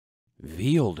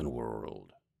The Olden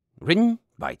World, written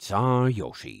by Czar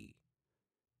Yoshi.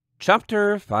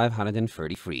 Chapter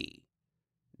 533,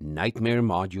 Nightmare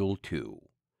Module 2.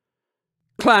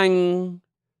 Clang!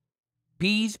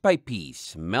 Piece by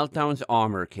piece, Meltdown's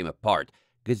armor came apart,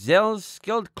 Gazelle's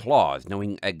skilled claws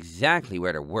knowing exactly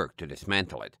where to work to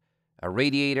dismantle it. A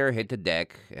radiator hit the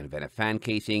deck, and then a fan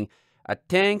casing, a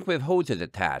tank with hoses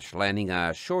attached landing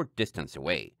a short distance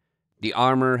away. The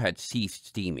armor had ceased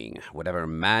steaming, whatever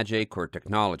magic or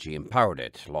technology empowered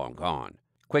it long gone.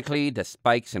 Quickly, the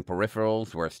spikes and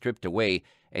peripherals were stripped away,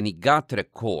 and he got to the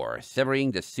core,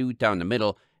 severing the suit down the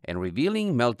middle and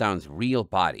revealing Meltdown's real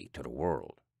body to the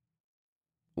world.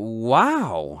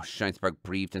 "Wow," Scheinsberg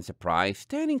breathed in surprise,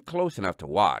 standing close enough to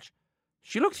watch.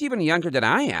 "She looks even younger than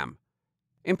I am."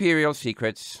 "Imperial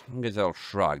secrets," Gazelle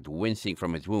shrugged, wincing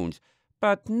from his wounds,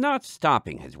 but not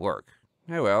stopping his work.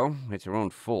 "Oh well, it's her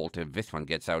own fault if this one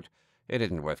gets out. It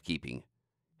isn't worth keeping."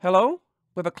 "Hello?"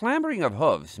 With a clambering of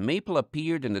hooves, Maple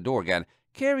appeared in the door again,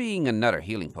 carrying another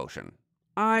healing potion.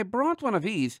 "I brought one of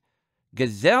these."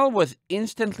 Gazelle was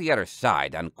instantly at her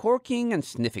side, uncorking and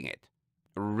sniffing it.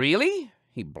 "Really?"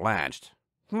 He blanched.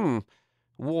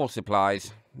 War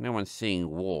supplies. No one's saying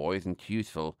war isn't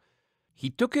useful."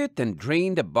 He took it and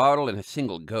drained the bottle in a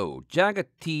single go, jagged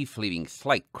teeth leaving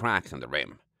slight cracks on the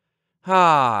rim.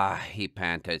 "Ah," he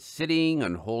panted, sitting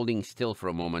and holding still for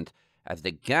a moment, as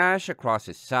the gash across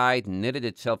his side knitted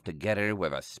itself together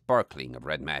with a sparkling of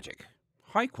red magic.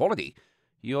 "High quality.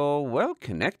 You're well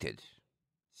connected."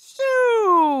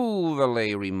 "So,"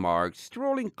 Valet remarked,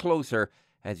 strolling closer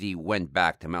as he went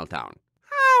back to Meltdown.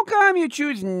 "How come you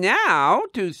choose now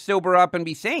to sober up and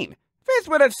be sane? This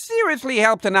would have seriously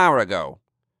helped an hour ago."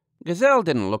 Gazelle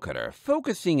didn't look at her,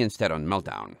 focusing instead on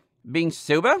Meltdown. "Being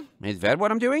sober? Is that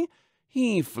what I'm doing?"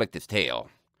 He flicked his tail.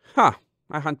 "I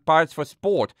hunt pirates for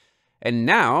sport, and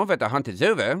now that the hunt is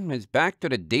over, it's back to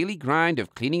the daily grind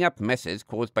of cleaning up messes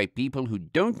caused by people who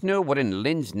don't know what in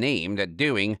Lynn's name they're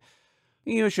doing.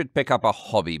 You should pick up a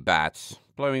hobby, Bats.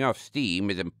 Blowing off steam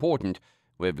is important,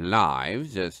 with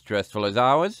lives as stressful as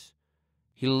ours."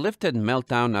 He lifted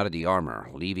Meltdown out of the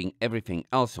armor, leaving everything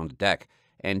else on the deck,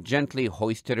 and gently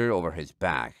hoisted her over his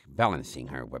back, balancing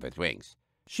her with his wings.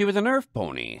 She was an earth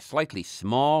pony, slightly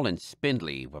small and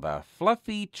spindly, with a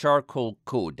fluffy charcoal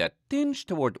coat that tinged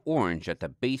toward orange at the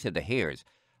base of the hairs,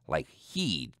 like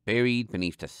heat buried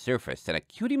beneath the surface, and a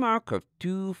cutie mark of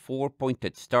two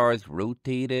four-pointed stars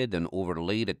rotated and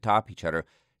overlaid atop each other,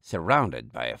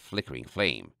 surrounded by a flickering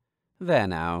flame. "There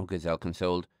now," Gazelle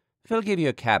consoled. "They'll give you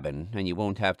a cabin, and you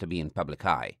won't have to be in public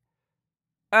eye."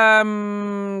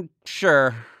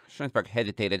 Sure." Scheinsberg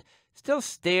hesitated, still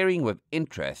staring with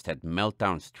interest at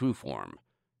Meltdown's true form.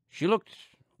 She looked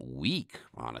weak,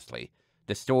 honestly.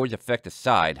 The store's effect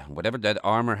aside, whatever that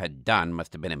armor had done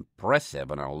must have been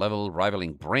impressive on a level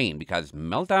rivaling brain, because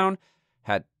Meltdown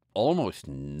had almost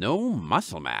no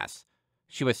muscle mass.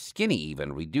 She was skinny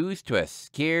even, reduced to a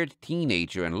scared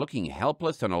teenager and looking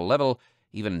helpless on a level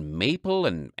even Maple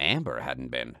and Amber hadn't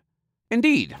been.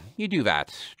 "Indeed, you do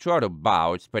that." Gerardo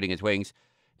bowed, spreading his wings.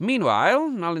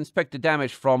 "Meanwhile, I'll inspect the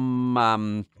damage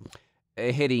from,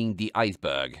 hitting the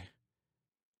iceberg."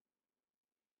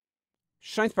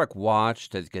 Scheinsberg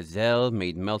watched as Gazelle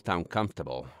made Meltdown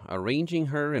comfortable, arranging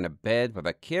her in a bed with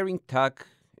a caring tuck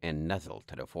and nuzzle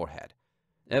to the forehead.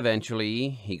 Eventually,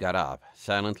 he got up,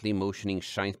 silently motioning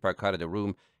Scheinsberg out of the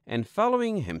room and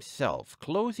following himself,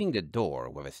 closing the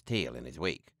door with his tail in his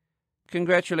wake.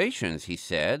 "Congratulations," he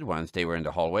said once they were in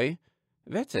the hallway.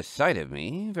 "That's a side of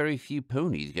me very few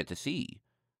ponies get to see."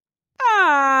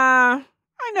 "I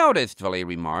noticed," Valet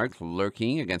remarked,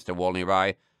 lurking against the wall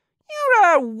nearby.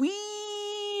 "You're a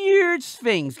weird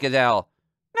sphinx, Gazelle.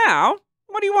 Now,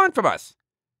 what do you want from us?"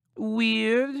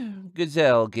 "Weird?"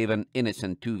 Gazelle gave an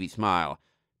innocent Tuvi smile.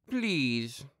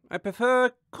 "Please, I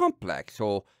prefer complex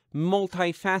or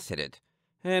multifaceted.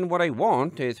 And what I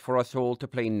want is for us all to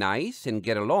play nice and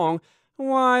get along,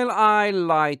 while I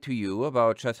lie to you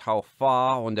about just how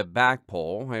far on the back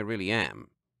paw I really am.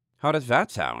 How does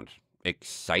that sound?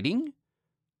 Exciting?"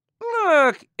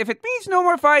 "Look, if it means no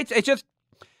more fights, it's just...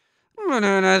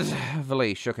 bananas."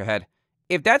 Valet shook her head.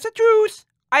 "If that's a truce,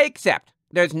 I accept.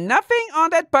 There's nothing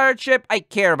on that pirate ship I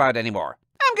care about anymore.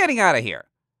 I'm getting out of here."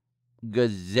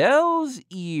 Gazelle's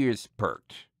ears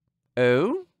perked.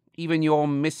 "Oh? Even your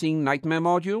missing nightmare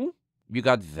module? You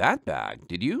got that back,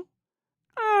 did you?"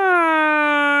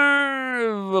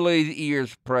 Valet's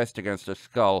ears pressed against her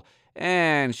skull,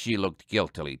 and she looked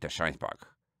guiltily to Scheinsberg.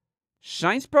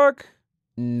 Scheinsberg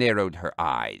narrowed her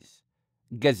eyes.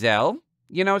 "Gazelle,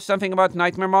 you know something about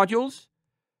nightmare modules?"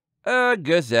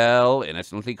 Gazelle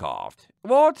innocently coughed.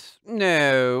 What?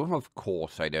 No, of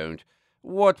course I don't.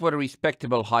 What would a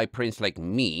respectable high prince like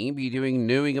me be doing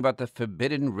knowing about the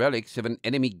forbidden relics of an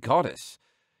enemy goddess?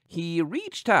 He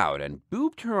reached out and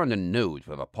booped her on the nose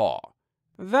with a paw.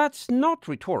 That's not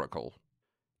rhetorical.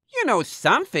 You know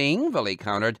something, Valet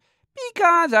countered,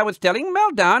 because I was telling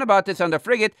Meltdown about this on the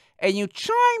frigate, and you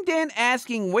chimed in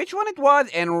asking which one it was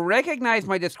and recognized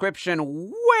my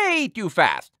description way too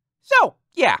fast. So,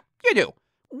 yeah, you do.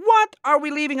 What are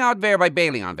we leaving out there by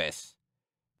bailing on this?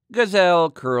 Gazelle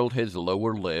curled his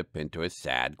lower lip into a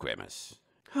sad grimace.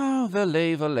 Oh,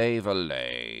 Valet, Valet,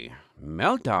 Valet.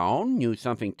 Meltdown knew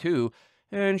something too,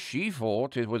 and she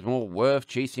thought it was more worth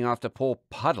chasing after poor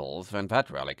Puddles than that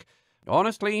relic.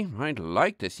 Honestly, I'd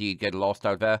like to see it get lost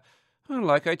out there.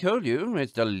 Like I told you,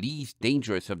 it's the least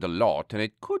dangerous of the lot, and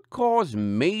it could cause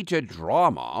major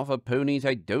drama for ponies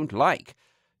I don't like.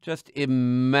 Just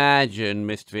imagine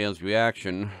Mistvale's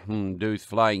reaction. Those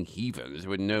flying heathens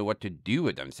would know what to do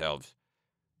with themselves.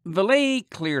 Valet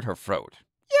cleared her throat.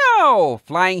 Yo,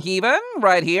 flying heathen,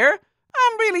 right here.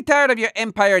 I'm really tired of your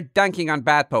empire dunking on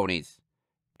bad ponies.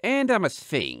 And I'm a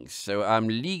sphinx, so I'm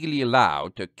legally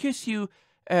allowed to kiss you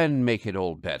and make it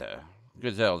all better.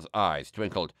 Gazelle's eyes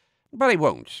twinkled. But I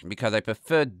won't, because I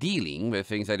prefer dealing with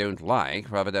things I don't like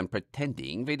rather than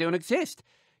pretending they don't exist.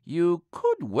 You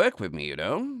could work with me, you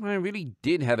know. I really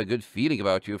did have a good feeling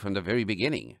about you from the very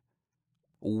beginning.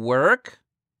 Work?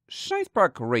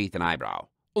 Scheispark raised an eyebrow.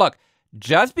 Look,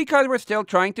 just because we're still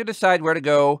trying to decide where to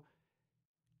go...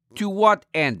 To what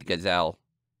end, Gazelle?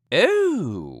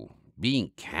 Oh,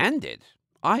 being candid.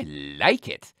 I like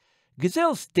it.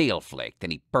 Gazelle's tail flicked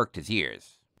and he perked his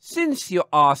ears. Since you're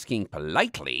asking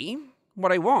politely,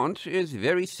 what I want is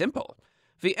very simple.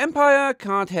 The Empire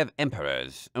can't have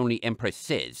emperors, only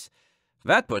empresses.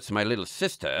 That puts my little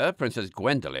sister, Princess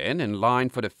Gwendolyn, in line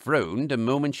for the throne the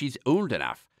moment she's old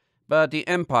enough. But the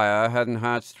Empire hasn't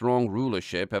had strong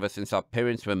rulership ever since our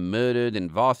parents were murdered in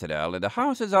Varsadel, and the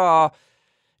houses are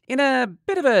in a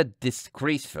bit of a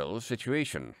disgraceful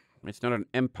situation. It's not an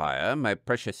empire my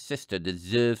precious sister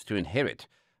deserves to inherit.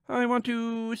 I want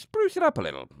to spruce it up a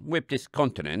little, whip this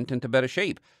continent into better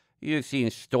shape. You've seen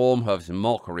Stormhoof's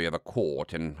mockery of a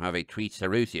court and how they treat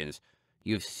Cerosians.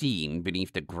 You've seen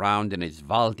beneath the ground in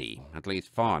Isvaldi, at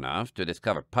least far enough to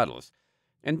discover puddles.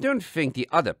 And don't think the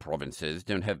other provinces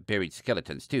don't have buried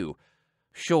skeletons too.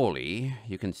 Surely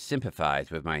you can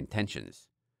sympathize with my intentions.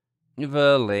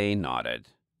 Valet nodded.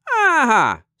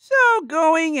 Aha! So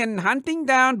going and hunting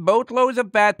down boatloads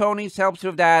of bad ponies helps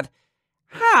with that.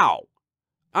 How?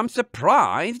 I'm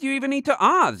surprised you even need to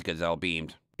ask, Gazelle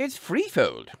beamed. It's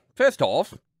threefold. First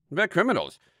off, they're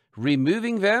criminals.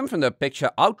 Removing them from the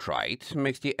picture outright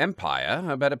makes the Empire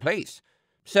a better place.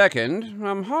 Second,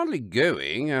 I'm hardly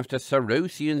going after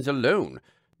Cerosians alone.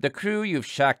 The crew you've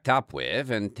shacked up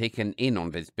with and taken in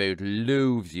on this boat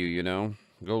loathes you, you know.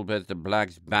 Goldbeard's the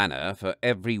Black's banner for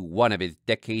every one of his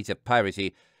decades of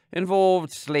piracy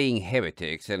involved slaying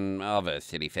heretics and other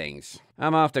silly things.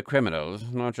 I'm after criminals,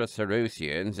 not just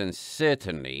Cerosians, and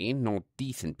certainly not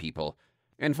decent people.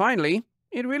 And finally,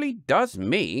 it really does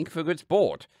make for good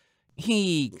sport.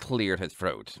 He cleared his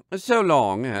throat, so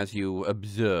long as you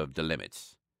observe the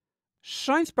limits.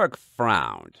 Scheinsberg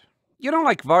frowned. You don't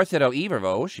like Varsadel either,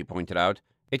 though, she pointed out.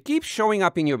 It keeps showing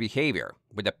up in your behavior,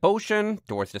 with the potion,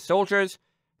 towards the soldiers,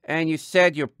 and you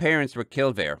said your parents were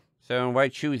killed there. So why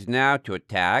choose now to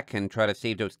attack and try to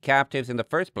save those captives in the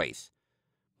first place?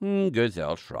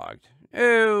 Gazelle shrugged.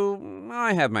 Oh,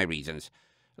 I have my reasons.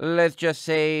 Let's just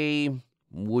say,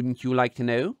 wouldn't you like to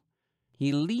know?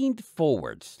 He leaned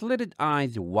forward, slitted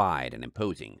eyes wide and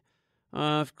imposing.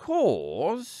 Of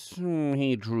course,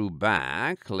 he drew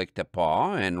back, licked a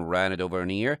paw, and ran it over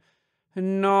an ear.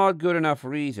 Not good enough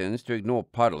reasons to ignore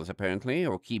Puddles, apparently,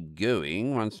 or keep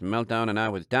going once Meltdown and I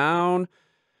was down.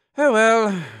 Oh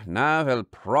well, now they'll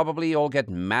probably all get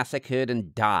massacred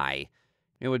and die.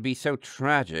 It would be so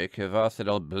tragic if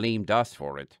Arcedal blamed us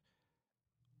for it.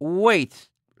 Wait,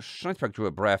 Scheinsberg drew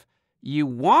a breath.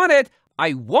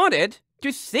 I wanted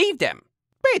to save them.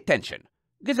 Pay attention.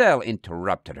 Gazelle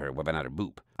interrupted her with another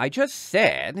boop. I just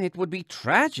said it would be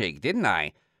tragic, didn't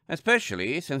I?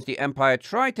 Especially since the Empire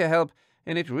tried to help,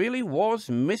 and it really was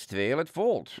Mistvale at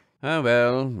fault. Oh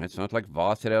well, it's not like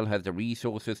Varsadel has the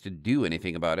resources to do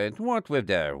anything about it, what with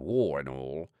their war and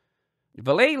all.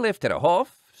 Valet lifted a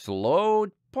hoof,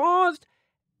 slowed, paused,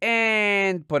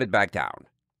 and put it back down.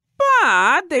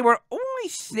 But they were only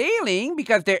sailing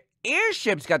because their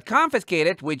airships got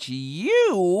confiscated, which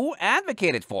you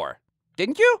advocated for.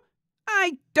 Didn't you?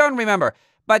 I don't remember,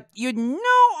 but you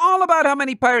know all about how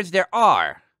many pirates there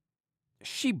are.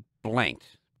 She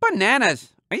blanked. Bananas!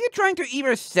 Are you trying to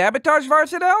either sabotage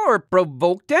Varsadel or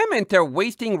provoke them into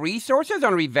wasting resources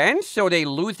on revenge so they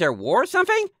lose their war or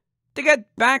something? To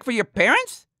get back for your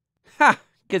parents? Ha!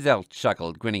 Gazelle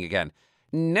chuckled, grinning again.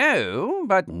 No,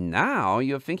 but now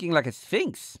you're thinking like a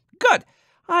sphinx. Good!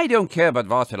 I don't care about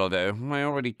Varsadel, though. I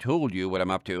already told you what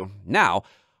I'm up to. Now,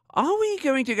 are we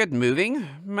going to get moving?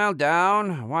 Melt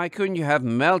down? Why couldn't you have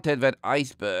melted that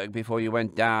iceberg before you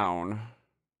went down?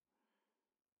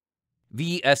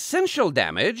 The essential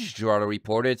damage, Gerardo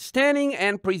reported, standing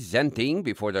and presenting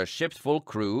before the ship's full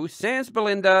crew, sans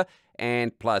Belinda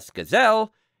and plus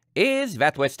Gazelle, is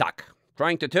that we're stuck.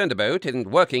 Trying to turn the boat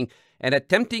isn't working, and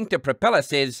attempting to propel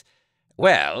us is,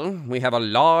 well, we have a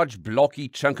large blocky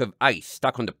chunk of ice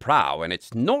stuck on the prow, and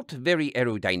it's not very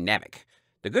aerodynamic.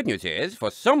 The good news is,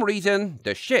 for some reason,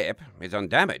 the ship is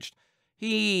undamaged.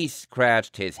 He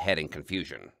scratched his head in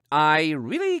confusion. I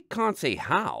really can't say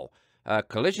how. A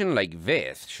collision like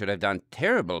this should have done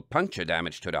terrible puncture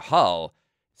damage to the hull.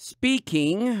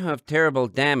 Speaking of terrible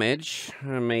damage,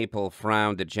 Maple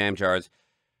frowned at Jam Jars.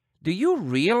 Do you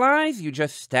realize you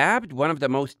just stabbed one of the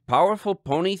most powerful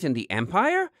ponies in the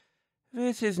Empire?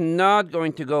 This is not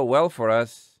going to go well for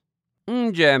us.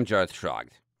 Jam Jars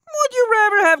shrugged. Would you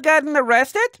rather have gotten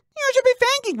arrested? You should be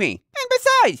thanking me. And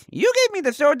besides, you gave me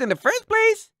the sword in the first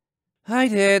place. I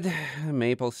did.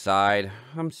 Maple sighed.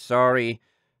 I'm sorry.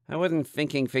 I wasn't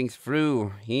thinking things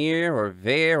through, here or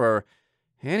there or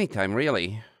anytime,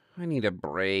 really. I need a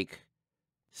break.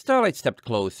 Starlight stepped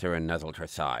closer and nuzzled her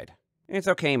side. It's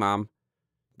okay, Mom.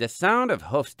 The sound of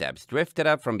hoofsteps drifted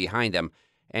up from behind them,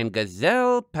 and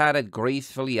Gazelle padded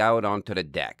gracefully out onto the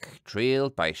deck,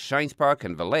 trailed by Shinespark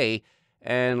and Valet,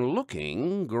 and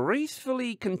looking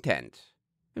gracefully content.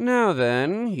 Now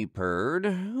then, he purred,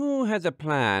 who has a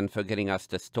plan for getting us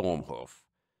to Stormhoof?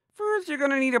 First, you're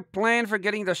gonna need a plan for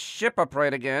getting the ship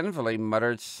upright again, Valet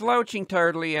muttered, slouching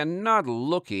tiredly and not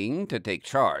looking to take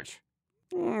charge.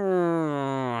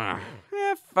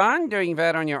 Have fun doing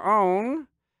that on your own.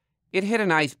 It hit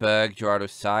an iceberg, Gerardo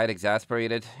sighed,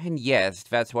 exasperated. And yes,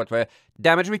 that's what we're...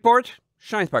 Damage report?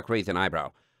 Shinespark raised an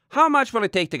eyebrow. How much will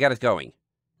it take to get us going?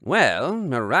 Well,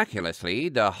 miraculously,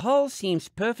 the hull seems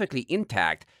perfectly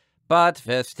intact, but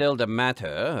there's still the matter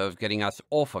of getting us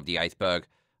off of the iceberg.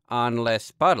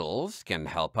 Unless Puddles can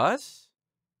help us?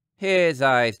 His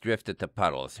eyes drifted to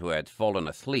Puddles, who had fallen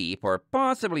asleep or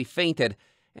possibly fainted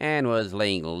and was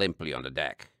laying limply on the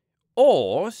deck.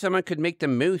 Or someone could make the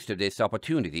most of this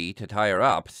opportunity to tie her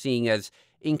up, seeing as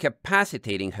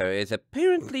incapacitating her is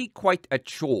apparently quite a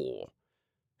chore.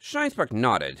 Shinespark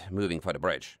nodded, moving for the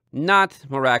bridge. Not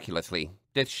miraculously.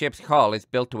 This ship's hull is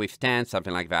built to withstand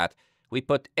something like that. We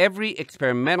put every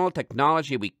experimental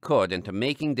technology we could into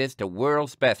making this the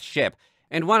world's best ship,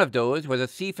 and one of those was a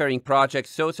seafaring project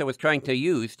Sosa was trying to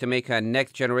use to make a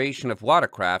next generation of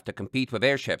watercraft to compete with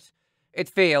airships. It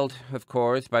failed, of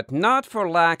course, but not for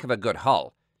lack of a good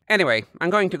hull. Anyway, I'm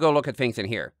going to go look at things in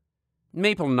here.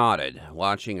 Maple nodded,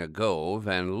 watching a go,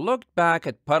 then looked back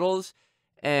at Puddles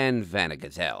and then at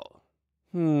Gazelle.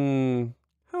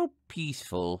 How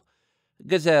peaceful.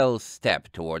 Gazelle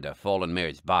stepped toward the fallen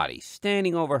mare's body,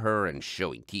 standing over her and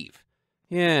showing teeth.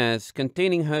 Yes,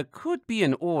 containing her could be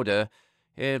in order.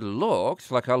 It looks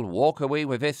like I'll walk away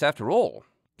with this after all.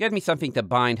 Get me something to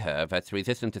bind her that's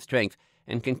resistant to strength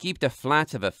and can keep the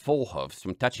flats of her forehoofs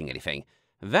from touching anything.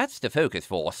 That's the focus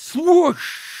for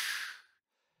swoosh!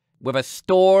 With a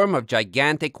storm of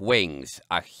gigantic wings,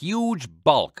 a huge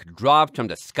bulk dropped from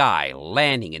the sky,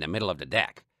 landing in the middle of the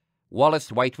deck.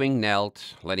 Wallace Whitewing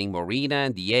knelt, letting Marina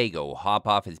and Diego hop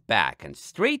off his back and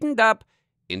straightened up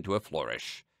into a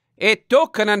flourish. It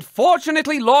took an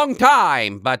unfortunately long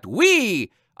time, but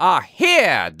we are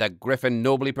here, the Griffin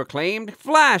nobly proclaimed,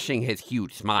 flashing his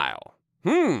huge smile.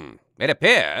 It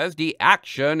appears the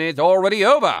action is already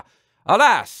over.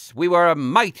 Alas, we were a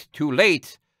mite too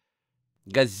late.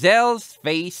 Gazelle's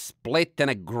face split in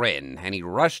a grin, and he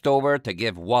rushed over to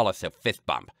give Wallace a fist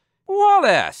bump.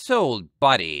 Wallace, old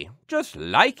buddy, just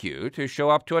like you to show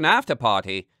up to an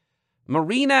after-party.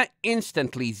 Marina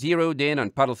instantly zeroed in on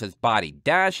Puddles' body,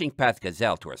 dashing past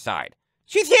Gazelle to her side.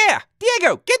 She's here!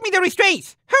 Diego, get me the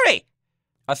restraints! Hurry!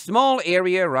 A small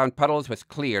area around Puddles was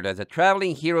cleared as the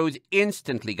traveling heroes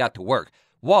instantly got to work,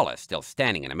 Wallace still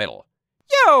standing in the middle.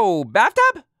 Yo,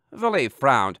 bathtub? Valet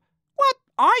frowned. What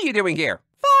are you doing here?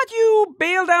 Thought you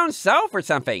bailed down south or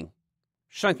something.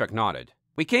 Shinespark nodded.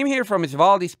 We came here from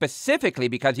Isvaldi specifically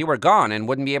because you were gone and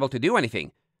wouldn't be able to do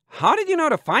anything. How did you know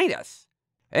to find us?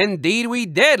 Indeed we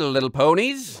did, little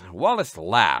ponies. Wallace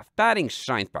laughed, patting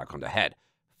Shinespark on the head.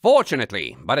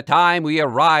 Fortunately, by the time we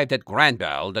arrived at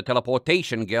Granville, the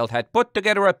Teleportation Guild had put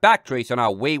together a backtrace on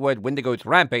our wayward Wendigo's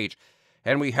rampage,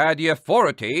 and we had the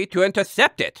authority to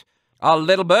intercept it. Our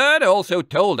little bird also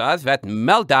told us that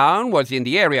Meltdown was in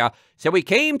the area, so we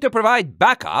came to provide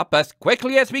backup as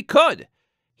quickly as we could.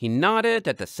 He nodded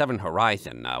at the southern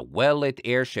horizon, a well-lit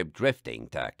airship drifting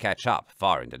to catch up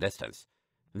far in the distance.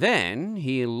 Then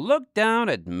he looked down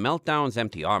at Meltdown's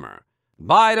empty armor.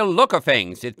 By the look of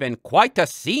things, it's been quite a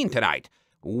scene tonight.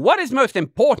 What is most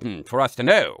important for us to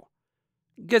know?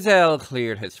 Gazelle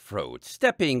cleared his throat,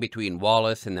 stepping between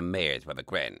Wallace and the mares with a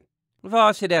grin.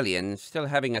 Varsidelians still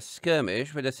having a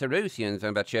skirmish with the Cerosians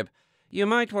on that ship. You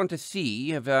might want to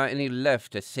see if there are any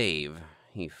left to save.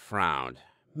 He frowned.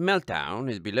 Meltdown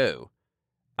is below.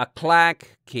 A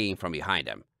clack came from behind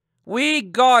him. We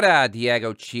got her,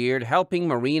 Diego cheered, helping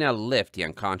Marina lift the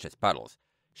unconscious Puddles.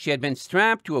 She had been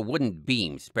strapped to a wooden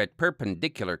beam spread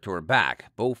perpendicular to her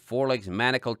back, both forelegs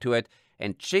manacled to it,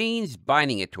 and chains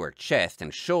binding it to her chest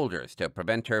and shoulders to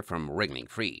prevent her from wriggling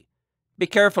free. Be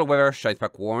careful with her,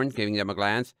 Scheisbach warned, giving them a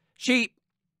glance. She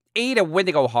ate a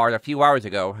Wendigo heart a few hours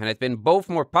ago, and has been both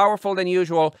more powerful than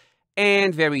usual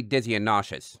and very dizzy and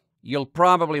nauseous. You'll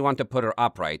probably want to put her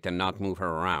upright and not move her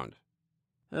around.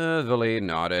 Valet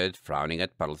nodded, frowning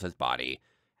at Puddles' body.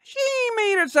 She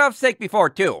made herself sick before,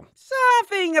 too.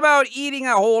 Something about eating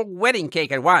a whole wedding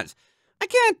cake at once. I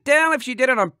can't tell if she did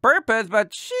it on purpose,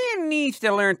 but she needs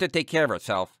to learn to take care of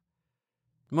herself.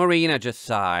 Marina just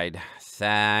sighed,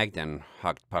 sagged, and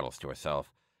hugged Puddles to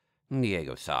herself.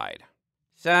 Diego sighed.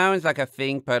 Sounds like a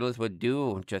thing Puddles would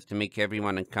do just to make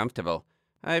everyone uncomfortable.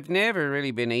 I've never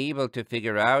really been able to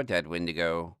figure out that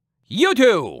Wendigo. You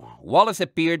two! Wallace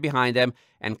appeared behind them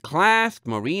and clasped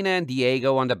Marina and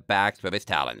Diego on the backs with his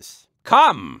talons.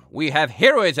 Come! We have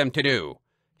heroism to do!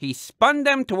 He spun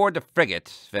them toward the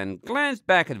frigate, then glanced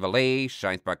back at Valet,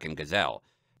 Scheinsbach, and Gazelle.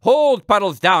 Hold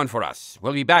Puddles down for us.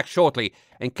 We'll be back shortly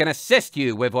and can assist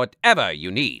you with whatever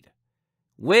you need.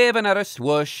 With another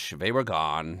swoosh, they were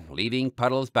gone, leaving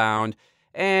Puddles bound,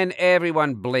 and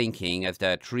everyone blinking as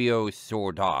the trio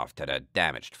soared off to the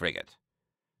damaged frigate.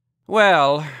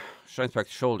 Well,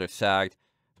 Scheinsbach's shoulders sagged.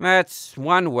 That's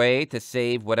one way to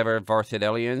save whatever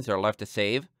Varsidelians are left to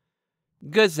save.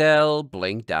 Gazelle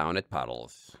blinked down at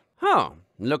Puddles. Huh,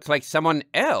 looks like someone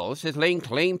else is laying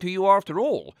claim to you after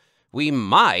all. We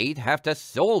might have to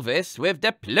solve this with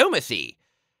diplomacy.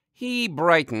 He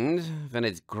brightened, then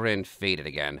his grin faded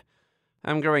again.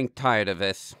 I'm growing tired of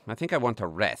this. I think I want to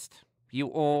rest. You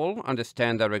all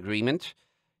understand our agreement?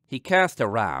 He cast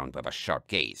around with a sharp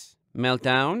gaze.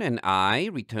 Meltdown and I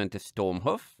return to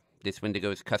Stormhoof. This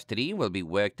Wendigo's custody will be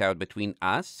worked out between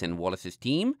us and Wallace's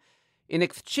team. In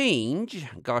exchange,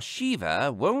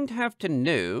 Garshiva won't have to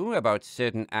know about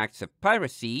certain acts of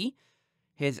piracy.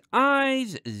 His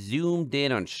eyes zoomed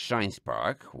in on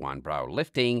Shinespark, one brow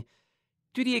lifting.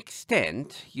 To the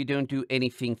extent you don't do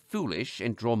anything foolish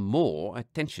and draw more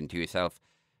attention to yourself.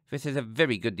 This is a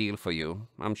very good deal for you.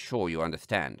 I'm sure you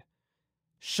understand.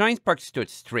 Shinespark stood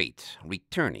straight,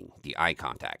 returning the eye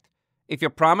contact. If you're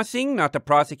promising not to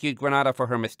prosecute Granada for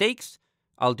her mistakes,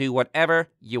 I'll do whatever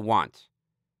you want.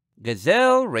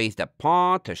 Gazelle raised a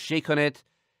paw to shake on it,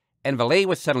 and Valet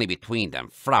was suddenly between them,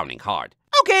 frowning hard.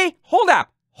 Okay, hold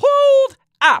up! Hold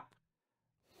up!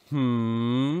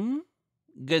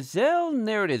 Gazelle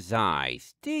narrowed his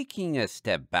eyes, taking a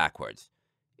step backwards.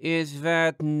 Is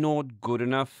that not good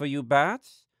enough for you,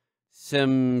 Bats?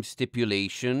 Some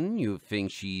stipulation you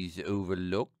think she's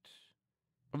overlooked?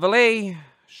 Valet,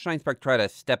 Shinespark tried to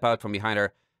step out from behind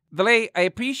her. Valet, I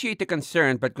appreciate the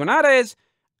concern, but Granada is...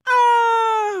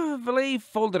 Valet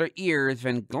folded her ears,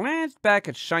 then glanced back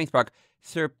at Shinespark,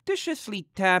 surreptitiously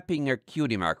tapping her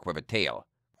cutie mark with a tail.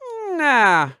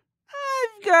 Nah,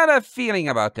 I've got a feeling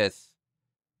about this.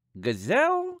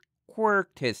 Gazelle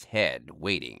quirked his head,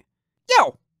 waiting.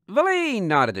 Yo! Valet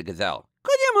nodded at Gazelle.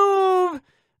 Could you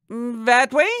move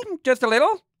that way? Just a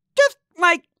little? Just,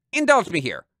 indulge me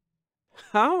here.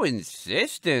 How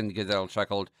insistent, Gazelle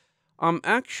chuckled. I'm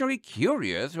actually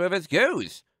curious where this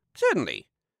goes. Certainly.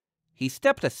 He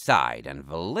stepped aside, and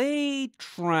Valet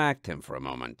tracked him for a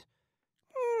moment.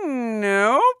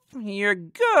 Nope, you're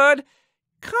good.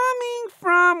 Coming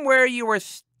from where you were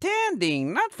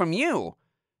standing, not from you.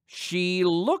 She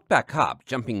looked back up,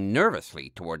 jumping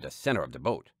nervously toward the center of the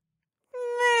boat.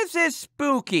 This is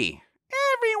spooky.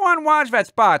 Everyone watch that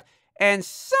spot, and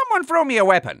someone throw me a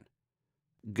weapon.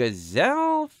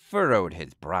 Gazelle furrowed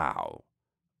his brow.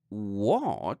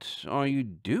 What are you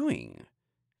doing?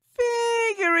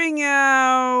 Figuring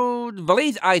out...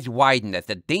 Valet's eyes widened as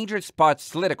the dangerous spot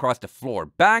slid across the floor,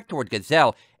 back toward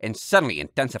Gazelle, and suddenly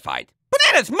intensified.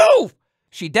 Bananas, move!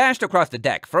 She dashed across the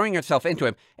deck, throwing herself into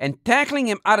him and tackling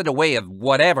him out of the way of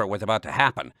whatever was about to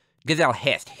happen. Gazelle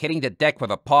hissed, hitting the deck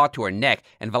with a paw to her neck,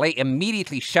 and Valet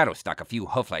immediately shadow-stuck a few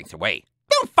hoof lengths away.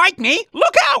 "Don't fight me!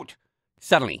 Look out!"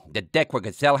 Suddenly, the deck where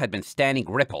Gazelle had been standing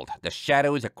rippled, the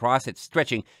shadows across it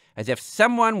stretching as if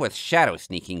someone was shadow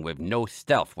sneaking with no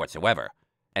stealth whatsoever.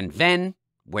 And then,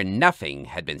 where nothing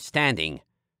had been standing,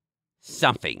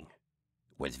 something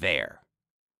was there.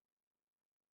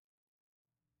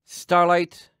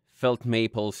 Starlight felt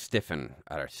Maple stiffen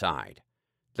at her side.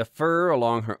 The fur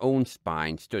along her own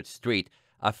spine stood straight,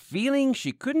 a feeling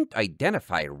she couldn't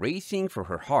identify racing through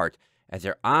her heart as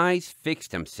her eyes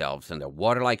fixed themselves on the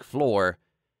water-like floor,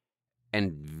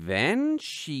 and then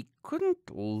she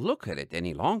couldn't look at it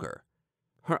any longer.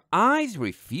 Her eyes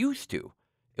refused to.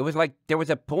 It was like there was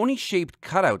a pony-shaped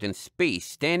cutout in space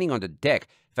standing on the deck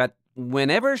that,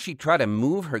 whenever she tried to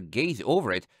move her gaze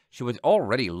over it, she was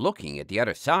already looking at the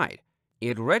other side.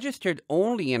 It registered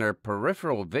only in her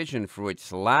peripheral vision through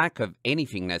its lack of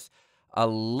anythingness, a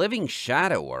living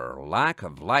shadow or lack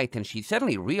of light, and she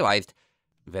suddenly realized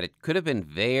that it could have been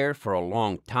there for a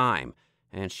long time,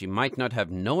 and she might not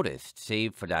have noticed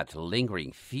save for that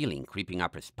lingering feeling creeping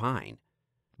up her spine.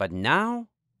 But now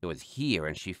it was here,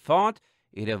 and she thought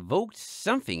it evoked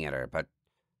something in her, but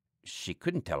she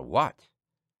couldn't tell what.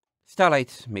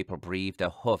 "Starlight," Maple breathed, a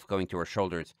hoof going to her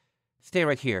shoulders. "Stay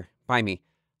right here, by me.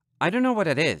 I don't know what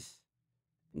it is."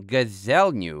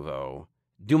 Gazelle knew, though.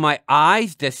 "Do my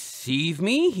eyes deceive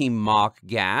me?" he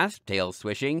mock-gasped, tail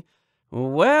swishing.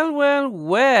 "Well, well,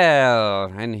 well,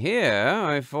 and here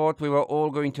I thought we were all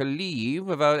going to leave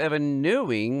without ever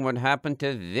knowing what happened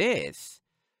to this."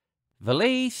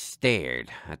 Valet stared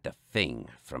at the thing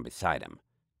from beside him.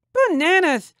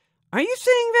 "Bananas! Are you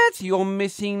saying that's your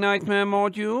missing nightmare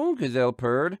module?" Gazelle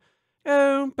purred.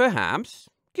 "Oh, perhaps.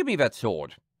 Give me that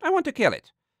sword. I want to kill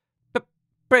it."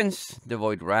 "Prince," the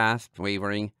void rasped,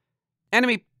 wavering.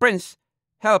 "Enemy, Prince!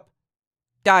 Help!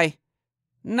 Die!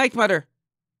 Night Mother!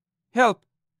 Help!"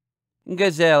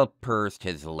 Gazelle pursed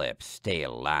his lips,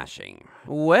 tail lashing.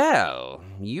 "Well,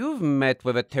 you've met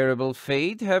with a terrible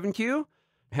fate, haven't you?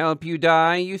 Help you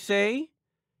die, you say?"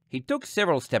 He took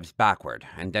several steps backward,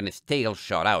 and then his tail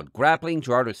shot out, grappling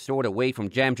Gerardo's sword away from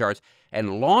Jamjar's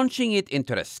and launching it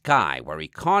into the sky, where he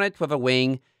caught it with a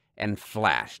wing and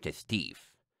flashed his teeth.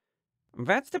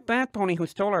 "That's the bat pony who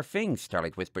stole our things,"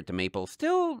 Starlight whispered to Maple,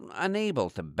 still unable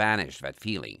to banish that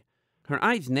feeling. Her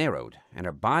eyes narrowed, and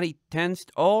her body tensed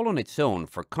all on its own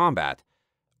for combat,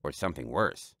 or something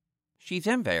worse. "She's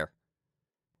in there."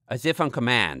 As if on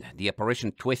command, the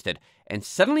apparition twisted, and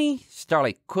suddenly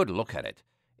Starlight could look at it.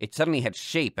 It suddenly had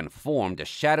shape and form, the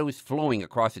shadows flowing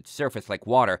across its surface like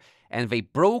water, and they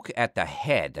broke at the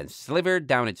head and slivered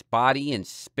down its body and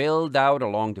spilled out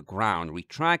along the ground,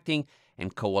 retracting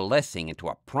and coalescing into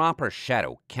a proper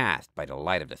shadow cast by the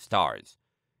light of the stars.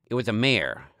 It was a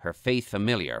mare, her face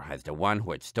familiar as the one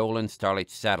who had stolen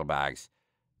Starlight's saddlebags,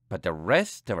 but the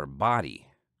rest of her body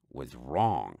was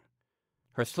wrong.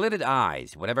 Her slitted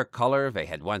eyes, whatever color they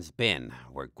had once been,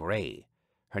 were gray.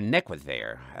 Her neck was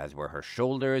there, as were her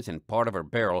shoulders and part of her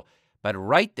barrel, but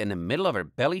right in the middle of her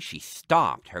belly she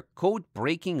stopped, her coat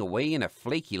breaking away in a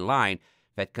flaky line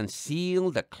that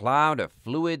concealed a cloud of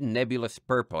fluid, nebulous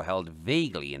purple held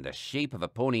vaguely in the shape of a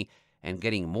pony and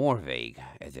getting more vague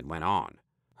as it went on.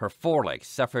 Her forelegs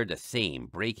suffered the same,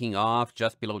 breaking off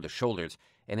just below the shoulders,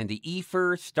 and in the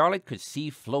ether Starlight could see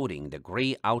floating the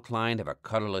gray outline of a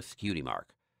colorless cutie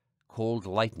mark. Cold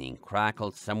lightning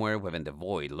crackled somewhere within the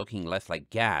void, looking less like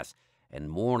gas and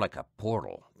more like a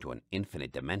portal to an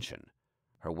infinite dimension.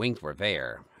 Her wings were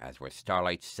there, as were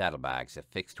Starlight's saddlebags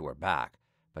affixed to her back,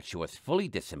 but she was fully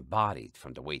disembodied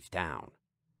from the waist down.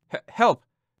 "Help!"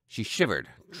 She shivered,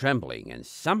 trembling, and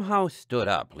somehow stood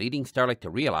up, leading Starlight to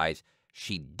realize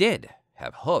she did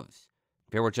have hooves.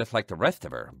 They were just like the rest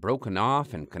of her, broken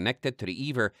off and connected to the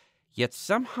ether, yet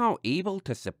somehow able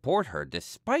to support her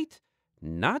despite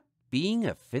not being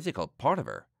a physical part of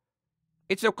her.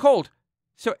 "It's so cold,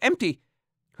 so empty."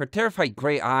 Her terrified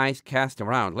gray eyes cast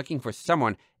around, looking for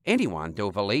someone, anyone, though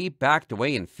Valet backed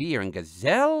away in fear, and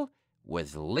Gazelle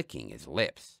was licking his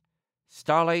lips.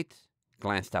 Starlight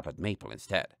glanced up at Maple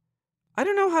instead. "I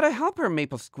don't know how to help her,"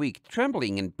 Maple squeaked,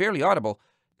 trembling and barely audible.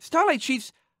 "Starlight,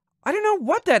 I don't know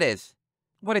what that is."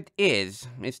 "What it is,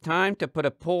 it's time to put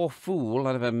a poor fool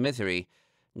out of her misery."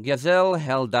 Gazelle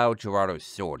held out Gerardo's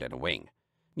sword and a wing.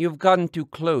 "You've gotten too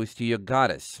close to your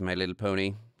goddess, my little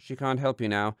pony. She can't help you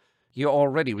now. You're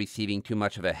already receiving too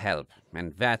much of her help,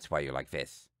 and that's why you're like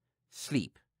this.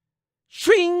 Sleep."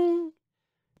 Shring!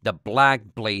 The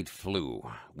black blade flew.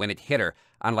 When it hit her,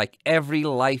 unlike every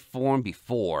life form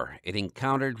before, it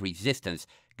encountered resistance,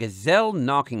 Gazelle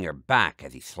knocking her back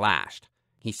as he slashed.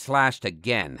 He slashed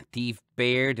again, teeth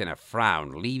bared in a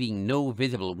frown, leaving no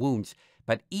visible wounds,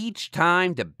 but each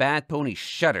time the Bat Pony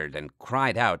shuddered and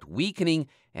cried out, weakening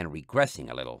and regressing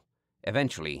a little.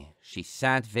 Eventually, she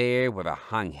sat there with a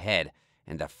hung head,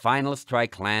 and the final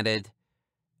strike landed,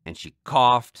 and she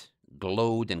coughed,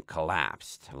 glowed, and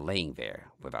collapsed, laying there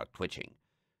without twitching.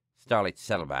 Starlight's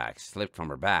saddlebags slipped from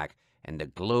her back, and the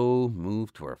glow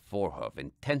moved to her forehoof,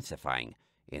 intensifying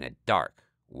in a dark,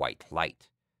 white light.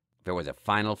 There was a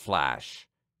final flash,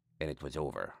 and it was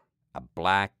over. A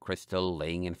black crystal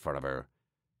laying in front of her,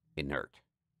 inert,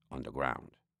 on the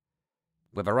ground.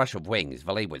 With a rush of wings,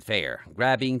 Valet was there,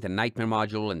 grabbing the nightmare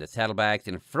module and the saddlebags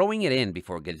and throwing it in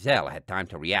before Gazelle had time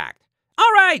to react.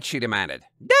 "All right," she demanded.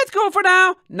 "That's cool for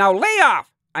now. Now lay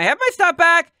off. I have my stuff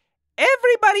back.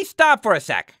 Everybody stop for a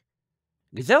sec."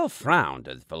 Gazelle frowned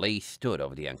as Valet stood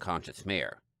over the unconscious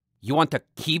mare. "You want to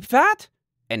keep that?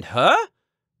 And her?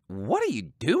 What are you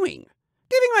doing?"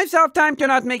 "Giving myself time to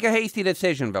not make a hasty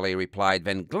decision," Valet replied,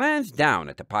 then glanced down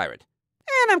at the pirate.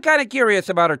 "And I'm kind of curious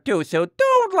about her too, so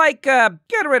don't,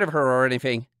 get rid of her or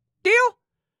anything. Deal?"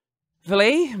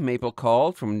 "Valet," Maple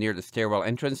called from near the stairwell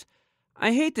entrance,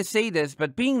 "I hate to say this,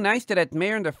 but being nice to that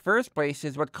mare in the first place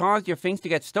is what caused your things to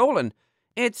get stolen.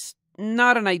 It's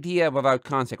not an idea without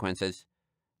consequences."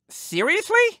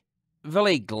 "Seriously?"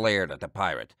 Valet glared at the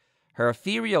pirate. Her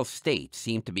ethereal state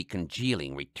seemed to be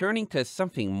congealing, returning to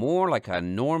something more like a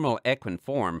normal equine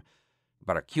form,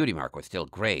 but her cutie mark was still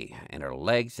gray, and her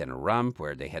legs and rump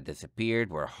where they had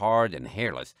disappeared were hard and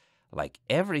hairless, like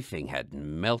everything had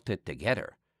melted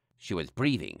together. She was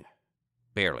breathing.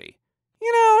 Barely.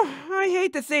 "You know, I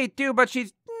hate to say it too, but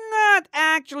she's not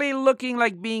actually looking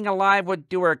like being alive would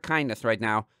do her a kindness right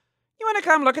now. You want to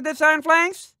come look at this, Iron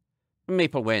Flanks?"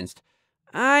 Maple winced.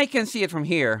 "I can see it from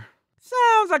here."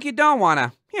 "Sounds like you don't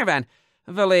wanna. Here, then."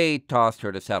 Valet tossed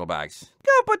her the saddlebags.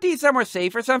 "Go put these somewhere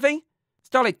safe or something."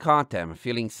 Starlight caught them,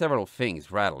 feeling several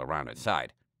things rattle around her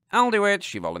side. "I'll do it,"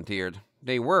 she volunteered.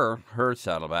 They were her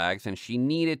saddlebags, and she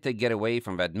needed to get away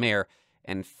from that mare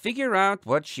and figure out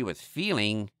what she was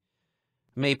feeling.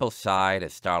 Maple sighed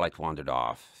as Starlight wandered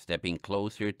off, stepping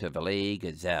closer to Valet,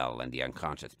 Gazelle, and the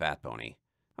unconscious Bat Pony.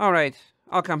 "All right,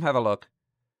 I'll come have a look."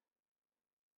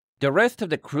 The rest of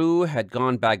the crew had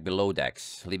gone back below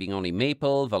decks, leaving only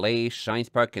Maple, Valet,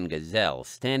 Shinespark, and Gazelle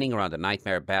standing around the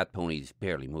nightmare Bat Pony's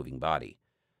barely moving body.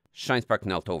 Shinespark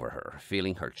knelt over her,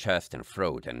 feeling her chest and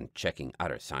throat and checking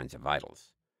other signs of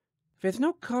vitals. "There's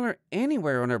no color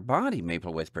anywhere on her body,"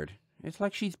 Maple whispered. "It's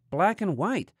like she's black and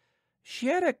white. She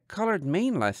had a colored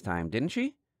mane last time, didn't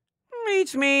she?"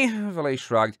 "Beats me," Valet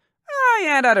shrugged. "I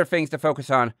had other things to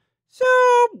focus on. So,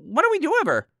 what do we do with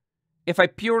her?" "If I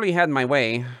purely had my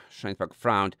way," Shinespark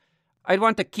frowned, "I'd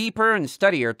want to keep her and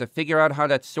study her to figure out how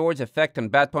that sword's effect on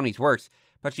Bat Ponies works,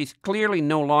 but she's clearly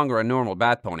no longer a normal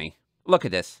Bat Pony. Look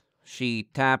at this." She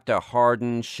tapped the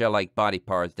hardened, shell-like body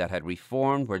parts that had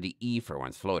reformed where the ether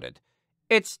once floated.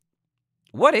 "It's...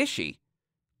 what is she?"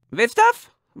 "This stuff?"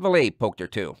 Valet poked her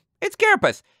too. "It's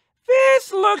carapace.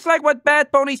 This looks like what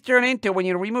Bat Ponies turn into when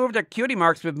you remove their cutie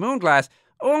marks with Moonglass,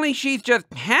 only she's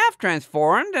just half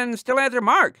transformed and still has her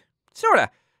mark.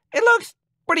 Sorta. It looks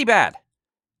pretty bad."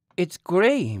 "It's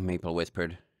gray," Maple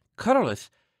whispered. "Colorless.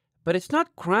 But it's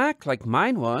not cracked like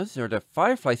mine was, or the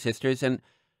Firefly Sisters, and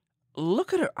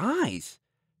look at her eyes."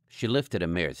 She lifted a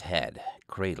mare's head,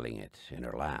 cradling it in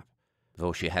her lap.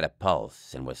 Though she had a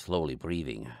pulse and was slowly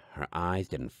breathing, her eyes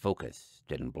didn't focus,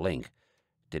 didn't blink,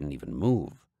 didn't even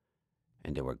move.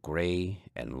 And they were gray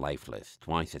and lifeless,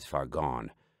 twice as far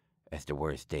gone as the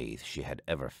worst days she had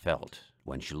ever felt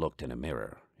when she looked in a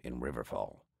mirror in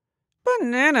Riverfall.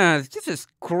 "Bananas, this is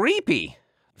creepy."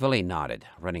 Valet nodded,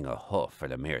 running a hoof for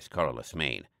the mare's colorless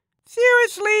mane.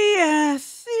 Seriously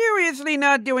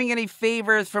not doing any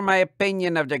favors for my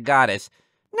opinion of the goddess.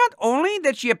 Not only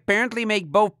did she apparently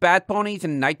make both Bat Ponies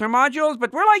and Nightmare modules,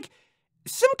 but we're like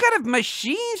some kind of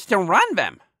machines to run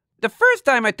them. The first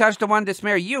time I touched the one this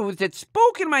mare used, it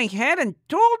spoke in my head and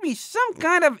told me some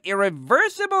kind of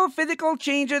irreversible physical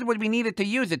changes would be needed to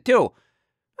use it too.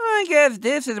 I guess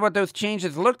this is what those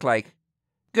changes looked like."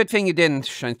 "Good thing you didn't,"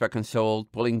 Shinespark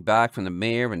consoled, pulling back from the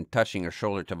mare and touching her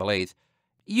shoulder to Valet's.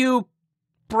 "You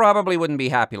probably wouldn't be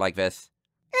happy like this."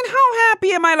 "And how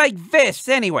happy am I like this,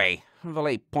 anyway?"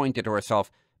 Valet pointed to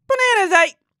herself. "Bananas,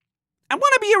 I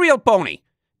want to be a real pony.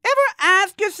 Ever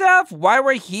ask yourself why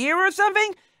we're here or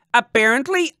something?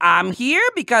 Apparently, I'm here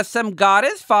because some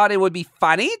goddess thought it would be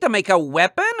funny to make a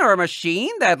weapon or a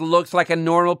machine that looks like a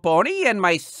normal pony, and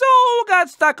my soul got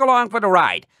stuck along for the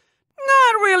ride.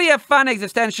 Not really a fun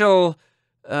existential...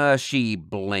 She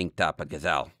blinked up at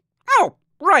Gazelle. Oh,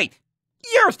 right.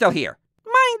 You're still here.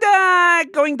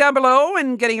 Mind, going down below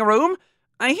and getting a room?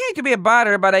 I hate to be a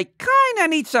bother, but I kinda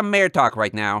need some mare talk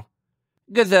right now.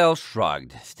 Gazelle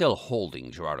shrugged, still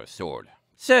holding Gerardo's sword.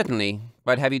 Certainly,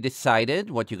 but have you decided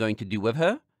what you're going to do with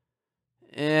her?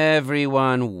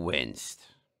 Everyone winced.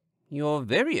 You're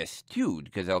very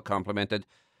astute, Gazelle complimented.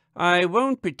 I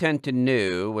won't pretend to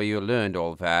know where you learned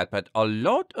all that, but a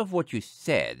lot of what you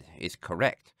said is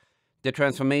correct. The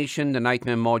transformation the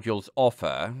nightmare modules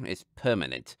offer is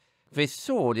permanent. This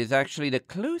sword is actually the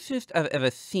closest I've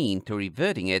ever seen to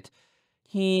reverting it.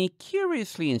 He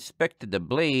curiously inspected the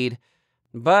blade,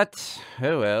 but,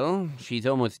 oh well, she's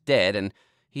almost dead, and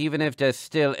even if there's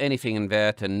still anything in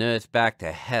there to nurse back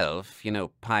to health, you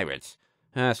know, pirates.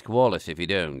 Ask Wallace if you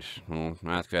don't, or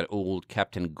ask that old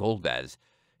Captain Goldbaz.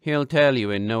 He'll tell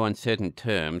you in no uncertain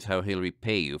terms how he'll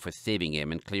repay you for saving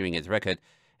him and clearing his record,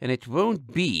 and it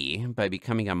won't be by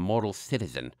becoming a model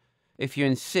citizen. If you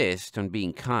insist on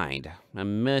being kind, a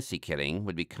mercy killing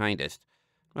would be kindest.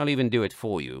 I'll even do it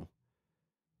for you.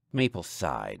 Maple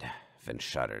sighed, then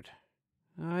shuddered.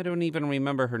 I don't even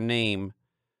remember her name.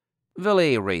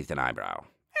 Valet raised an eyebrow.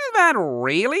 Is that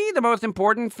really the most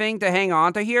important thing to hang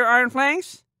on to here,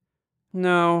 Ironflanks?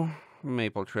 No,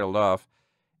 Maple trailed off.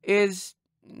 Is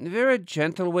there a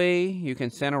gentle way you can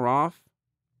send her off,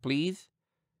 please?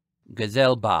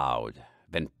 Gazelle bowed,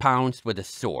 then pounced with the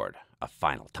sword a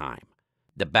final time.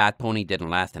 The bat pony didn't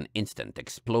last an instant,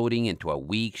 exploding into a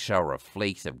weak shower of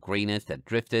flakes of grayness that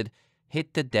drifted,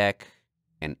 hit the deck,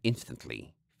 and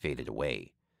instantly faded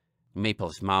away.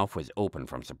 Maple's mouth was open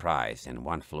from surprise, and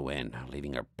one flew in,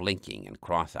 leaving her blinking and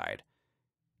cross-eyed.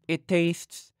 It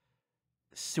tastes...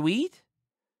 sweet?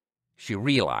 She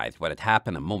realized what had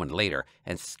happened a moment later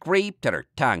and scraped at her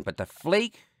tongue, but the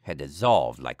flake had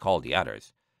dissolved like all the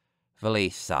others. Valet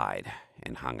sighed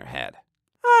and hung her head.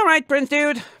 All right, Prince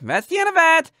Dude, that's the end of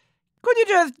that. Could you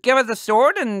just give us the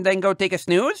sword and then go take a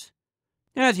snooze?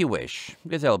 As you wish.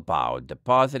 Gazelle bowed,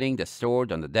 depositing the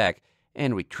sword on the deck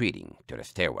and retreating to the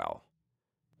stairwell.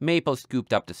 Maple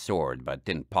scooped up the sword, but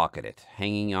didn't pocket it,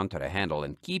 hanging onto the handle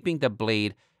and keeping the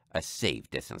blade a safe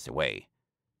distance away.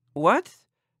 What?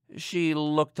 She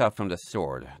looked up from the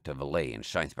sword to Valet and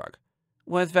Scheinsberg.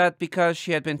 Was that because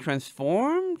she had been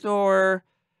transformed, or...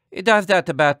 It does that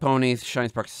to bat ponies,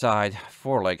 Scheinsberg sighed,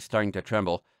 forelegs starting to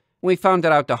tremble. We found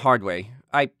that out the hard way.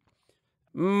 I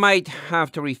might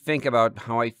have to rethink about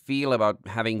how I feel about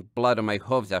having blood on my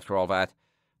hooves after all that.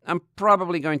 I'm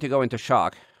probably going to go into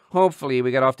shock. Hopefully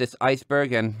we get off this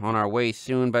iceberg and on our way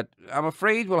soon, but I'm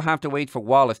afraid we'll have to wait for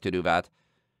Wallace to do that.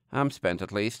 I'm spent,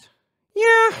 at least.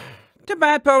 Yeah, to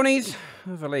bat ponies.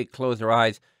 Valet closed her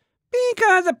eyes.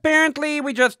 Because apparently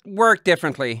we just work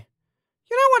differently.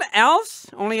 You know what else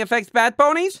only affects bat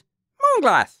ponies?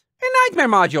 Moonglass and nightmare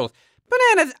modules.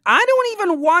 Bananas, I don't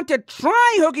even want to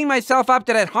try hooking myself up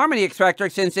to that harmony extractor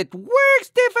since it works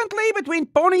differently between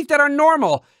ponies that are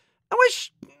normal.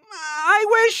 I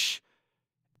wish...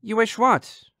 You wish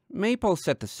what? Maple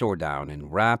set the sword down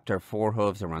and wrapped her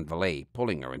forehooves around Valet,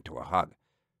 pulling her into a hug.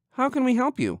 How can we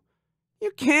help you?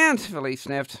 You can't, Valet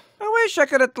sniffed. I wish I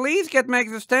could at least get my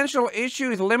existential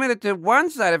issues limited to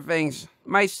one side of things.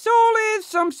 My soul is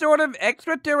some sort of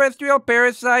extraterrestrial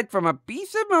parasite from a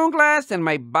piece of moonglass, and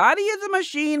my body is a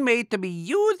machine made to be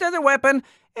used as a weapon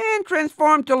and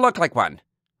transformed to look like one.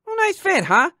 Nice fit,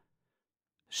 huh?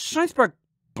 Scheinsberg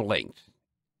blinked.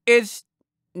 Is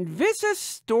this a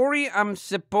story I'm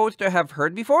supposed to have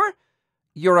heard before?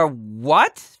 You're a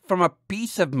what? From a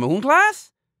piece of moonglass?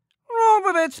 Roll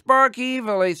with it, Sparky,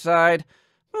 Valet sighed.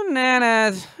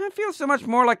 Bananas, I feel so much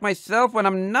more like myself when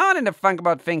I'm not in the funk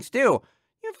about things, too.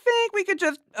 You think we could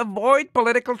just avoid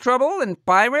political trouble and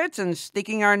pirates and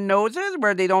sticking our noses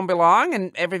where they don't belong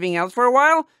and everything else for a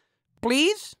while?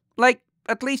 Please? Like,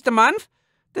 at least a month?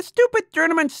 The stupid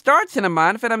tournament starts in a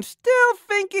month, and I'm still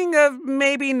thinking of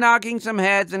maybe knocking some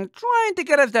heads and trying to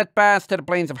get us that pass to the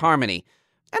Plains of Harmony.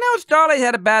 I know Starlight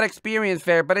had a bad experience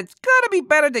there, but it's gotta be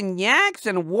better than yaks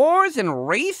and wars and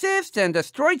racists and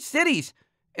destroyed cities.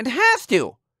 It has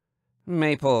to.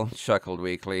 Maple chuckled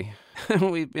weakly.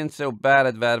 We've been so bad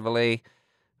at that, Valet.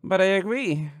 But I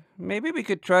agree. Maybe we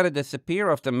could try to disappear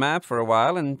off the map for a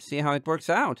while and see how it works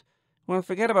out. We'll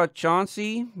forget about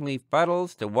Chauncey, leave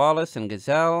Puddles to Wallace and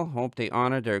Gazelle, hope they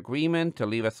honor their agreement to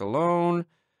leave us alone.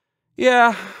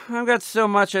 Yeah, I've got so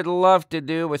much I'd love to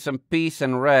do with some peace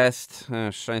and rest.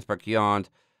 Scheinsberg yawned.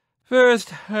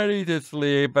 First, I need to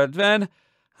sleep, but then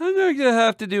I'm going to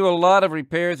have to do a lot of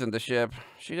repairs on the ship.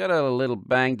 She got a little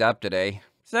banged up today.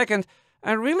 Second,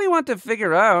 I really want to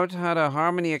figure out how the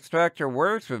harmony extractor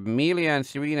works with Melia and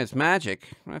Serena's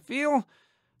magic. I feel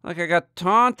like I got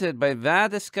taunted by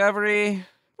that discovery.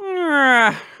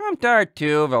 I'm tired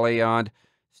too, Valet yawned.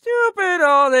 Stupid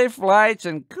all-day flights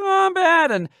and combat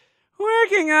and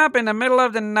waking up in the middle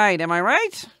of the night, am I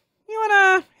right? You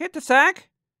wanna hit the sack?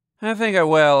 I think I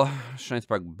will.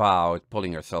 Schreinsberg bowed,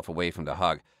 pulling herself away from the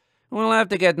hug. We'll have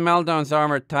to get Meldon's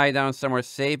armor tied down somewhere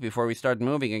safe before we start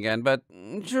moving again, but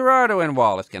Gerardo and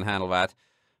Wallace can handle that.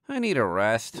 I need a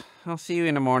rest. I'll see you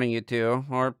in the morning, you two,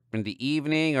 or in the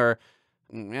evening, or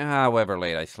however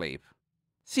late I sleep.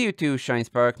 See you too,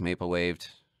 Shinespark, Maple waved.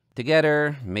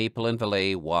 Together, Maple and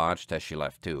Valet watched as she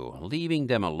left too, leaving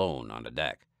them alone on the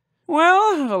deck.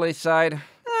 Well, Valet sighed,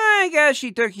 I guess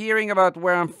she took hearing about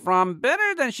where I'm from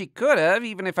better than she could have,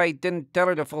 even if I didn't tell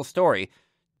her the full story.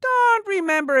 Don't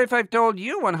remember if I've told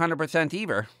you 100%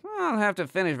 either. I'll have to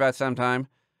finish that sometime.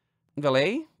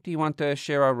 Valet, do you want to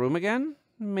share our room again?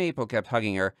 Maple kept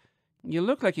hugging her. You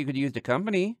look like you could use the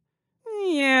company.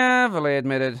 Yeah, Valet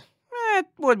admitted. It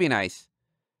would be nice.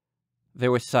 They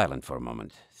were silent for a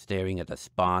moment, staring at the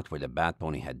spot where the bat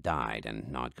pony had died and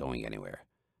not going anywhere.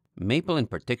 Maple in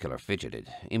particular fidgeted,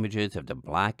 images of the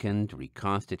blackened,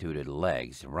 reconstituted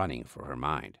legs running through her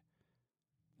mind.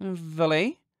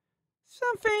 Valet?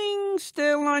 Something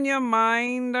still on your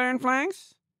mind,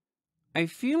 Ironflanks? I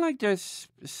feel like there's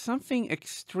something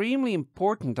extremely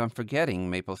important I'm forgetting,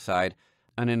 Maple sighed,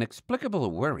 an inexplicable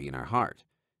worry in her heart.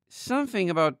 Something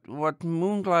about what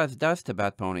Moonglass does to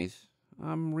bat ponies.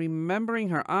 I'm remembering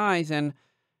her eyes and...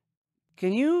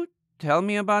 Can you tell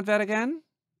me about that again?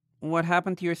 What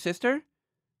happened to your sister?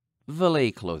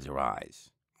 Valet closed her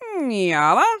eyes.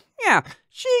 Yala? Yeah,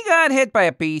 she got hit by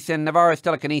a piece in Navarro's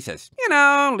telekinesis. You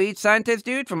know, lead scientist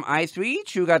dude from Ice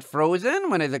Reach who got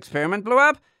frozen when his experiment blew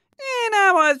up. And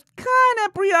I was kind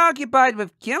of preoccupied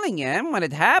with killing him when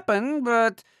it happened,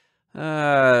 but...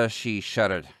 she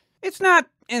shuddered. It's not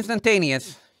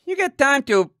instantaneous. You get time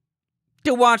to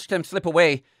watch them slip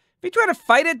away. They try to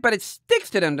fight it, but it sticks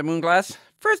to them, the Moonglass.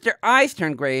 First their eyes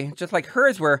turn gray, just like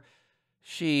hers were.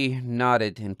 She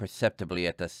nodded imperceptibly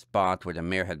at the spot where the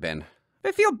mare had been.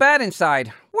 They feel bad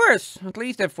inside. Worse, at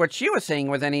least if what she was saying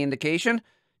was any indication.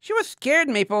 She was scared,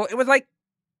 Maple. It was like...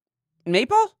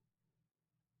 Maple?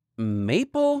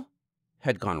 Maple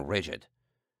had gone rigid.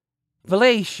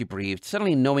 Valet, she breathed,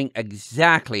 suddenly knowing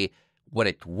exactly what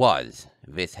it was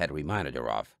this had reminded her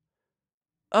of.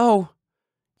 Oh.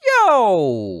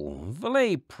 Yo!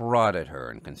 Valet prodded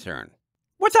her in concern.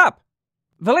 What's up?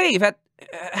 Valet, that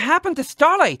happened to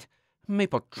Starlight.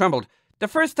 Maple trembled. The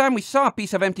first time we saw a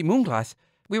piece of empty moonglass.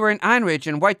 We were in Einridge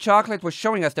and White Chocolate was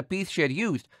showing us the piece she had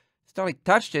used. Starlight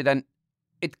touched it and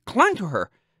it clung to her.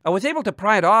 I was able to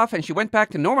pry it off and she went back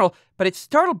to normal, but it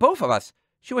startled both of us.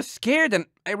 She was scared and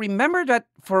I remembered that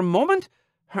for a moment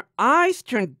her eyes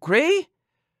turned gray.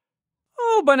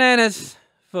 Oh, bananas.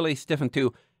 Valet stiffened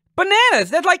too.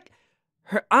 Bananas! That's like...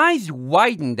 Her eyes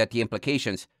widened at the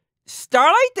implications.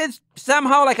 Starlight is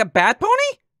somehow like a bat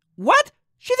pony? What?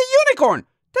 She's a unicorn!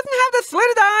 Doesn't have the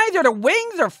slitted eyes or the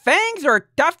wings or fangs or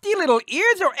tufty little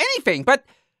ears or anything, but...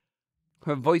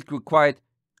 Her voice grew quiet.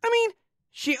 I mean,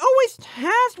 she always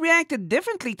has reacted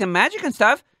differently to magic and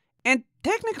stuff, and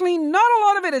technically not a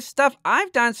lot of it is stuff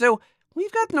I've done, so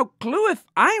we've got no clue if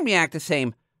I react the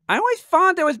same. I always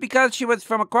thought it was because she was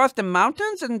from across the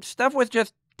mountains and stuff was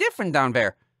just different down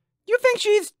there. You think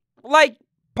she's, like,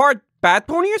 part bat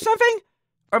pony or something?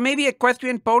 Or maybe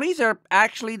equestrian ponies are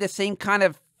actually the same kind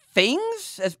of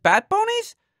things as bat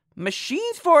ponies?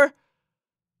 Machines for...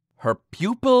 Her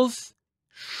pupils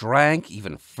shrank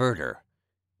even further.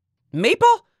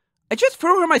 Maple? I just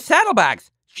threw her my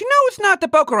saddlebags. She knows not to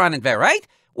poke around in there, right?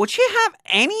 Would she have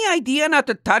any idea not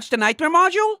to touch the nightmare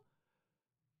module?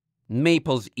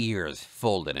 Maple's ears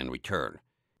folded in return.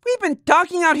 We've been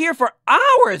talking out here for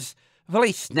hours!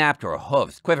 Valet snapped her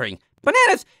hooves, quivering.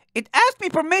 Bananas, it asked me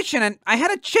permission and I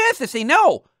had a chance to say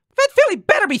no. That filly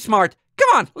better be smart. Come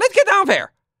on, let's get down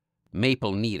there.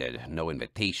 Maple needed no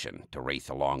invitation to race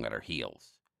along at her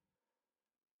heels.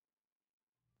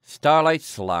 Starlight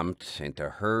slumped into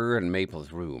her and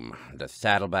Maple's room, the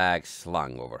saddlebags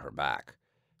slung over her back.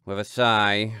 With a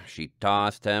sigh, she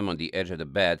tossed them on the edge of the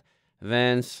bed,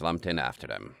 then slumped in after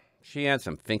them. She had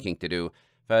some thinking to do,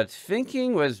 but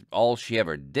thinking was all she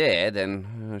ever did,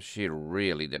 and she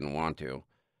really didn't want to.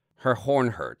 Her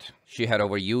horn hurt. She had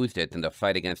overused it in the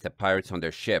fight against the pirates on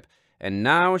their ship, and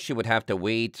now she would have to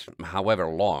wait however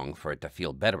long for it to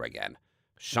feel better again.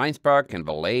 Shinespark and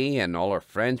Valet and all her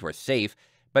friends were safe,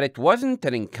 But it wasn't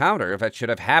an encounter that should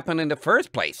have happened in the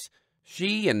first place.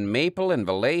 She and Maple and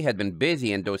Valet had been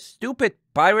busy, and those stupid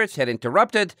pirates had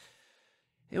interrupted.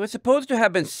 It was supposed to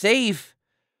have been safe.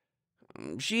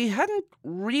 She hadn't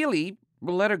really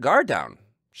let her guard down.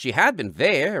 She had been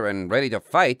there and ready to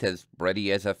fight, as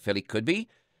ready as a filly could be.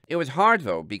 It was hard,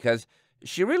 though, because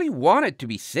she really wanted to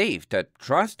be safe, to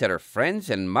trust that her friends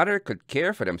and mother could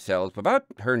care for themselves without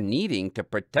her needing to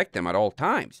protect them at all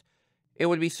times. It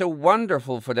would be so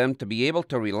wonderful for them to be able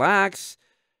to relax,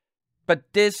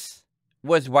 but this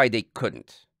was why they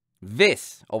couldn't.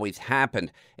 This always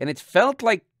happened, and it felt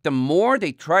like the more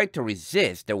they tried to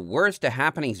resist, the worse the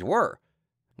happenings were.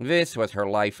 This was her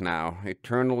life now,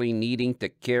 eternally needing to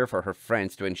care for her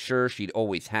friends to ensure she'd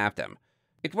always have them.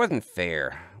 It wasn't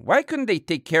fair. Why couldn't they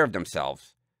take care of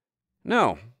themselves?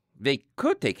 No, they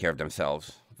could take care of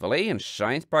themselves. Valet and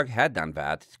Shinespark had done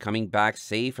that, coming back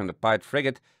safe from the pirate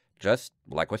frigate, just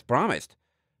like was promised.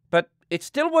 But it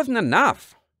still wasn't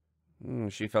enough.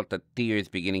 She felt the tears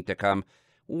beginning to come.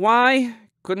 Why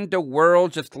couldn't the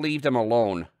world just leave them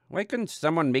alone? Why couldn't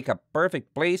someone make a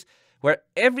perfect place where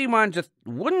everyone just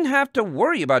wouldn't have to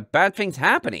worry about bad things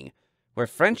happening? Where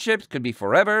friendships could be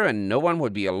forever and no one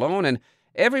would be alone and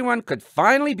everyone could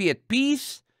finally be at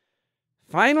peace?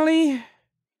 Finally?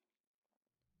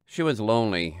 She was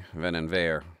lonely then and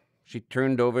there. She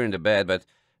turned over into bed, but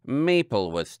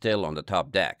Maple was still on the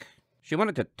top deck. She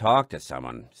wanted to talk to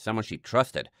someone she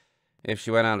trusted. If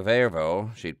she went out there, though,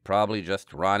 she'd probably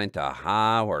just run into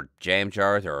Howe or Jam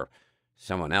Jars or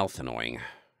someone else annoying.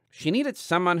 She needed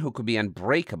someone who could be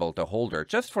unbreakable to hold her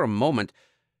just for a moment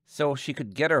so she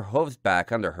could get her hooves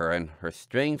back under her and her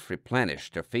strength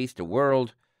replenished to face the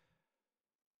world.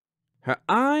 Her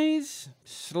eyes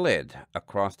slid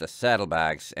across the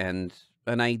saddlebags and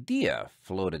an idea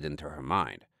floated into her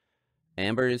mind.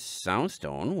 Amber's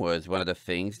Soundstone was one of the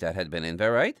things that had been in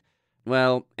there, right?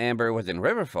 Well, Amber was in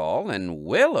Riverfall, and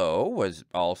Willow was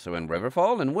also in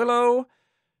Riverfall, and Willow...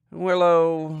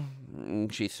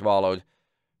 She swallowed.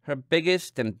 Her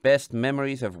biggest and best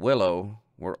memories of Willow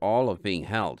were all of being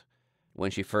held. When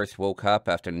she first woke up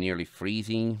after nearly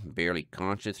freezing, barely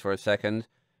conscious for a second,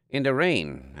 in the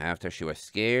rain after she was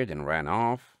scared and ran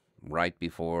off, right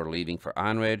before leaving for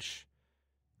Anridge,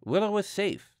 Willow was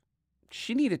safe.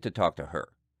 She needed to talk to her.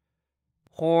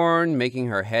 Horn making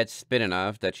her head spin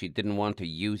enough that she didn't want to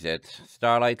use it,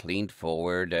 Starlight leaned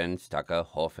forward and stuck a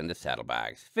hoof in the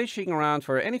saddlebags, fishing around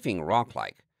for anything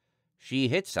rock-like. She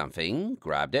hit something,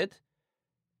 grabbed it,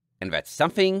 and that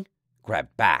something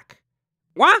grabbed back.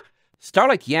 What?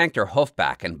 Starlight yanked her hoof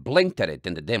back and blinked at it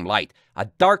in the dim light, a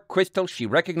dark crystal she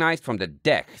recognized from the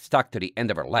deck stuck to the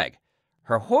end of her leg.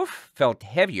 Her hoof felt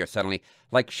heavier suddenly,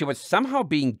 like she was somehow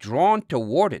being drawn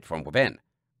toward it from within.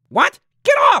 What?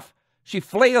 Get off! She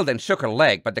flailed and shook her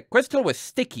leg, but the crystal was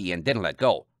sticky and didn't let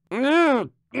go.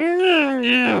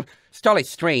 Starlight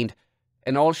strained,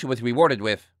 and all she was rewarded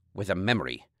with was a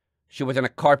memory. She was on a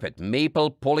carpet, Maple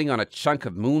pulling on a chunk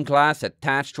of moonglass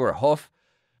attached to her hoof.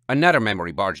 Another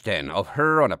memory barged in, of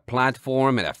her on a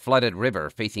platform in a flooded river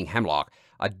facing Hemlock,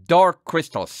 a dark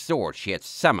crystal sword she had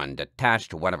summoned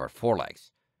attached to one of her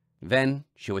forelegs. Then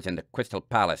she was in the Crystal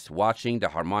Palace watching the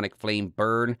harmonic flame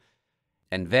burn,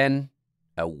 and then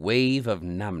a wave of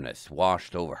numbness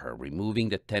washed over her, removing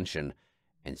the tension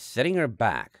and setting her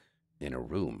back in a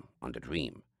room on the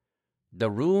dream.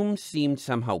 The room seemed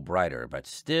somehow brighter, but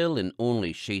still in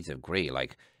only shades of gray,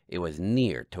 like it was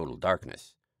near total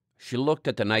darkness. She looked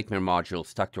at the nightmare module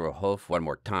stuck to her hoof one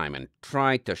more time and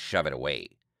tried to shove it away.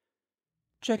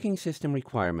 Checking system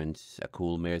requirements, a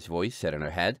cool mare's voice said in her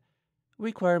head.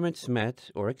 Requirements met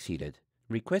or exceeded.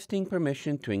 Requesting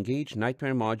permission to engage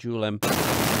nightmare module and...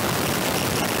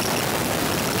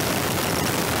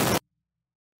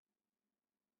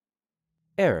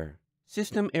 Error.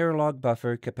 System error log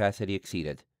buffer capacity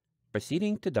exceeded.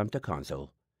 Proceeding to dump the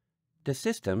console. The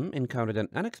system encountered an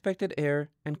unexpected error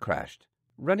and crashed.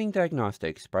 Running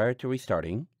diagnostics prior to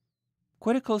restarting.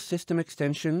 Critical system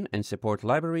extension and support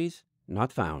libraries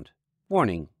not found.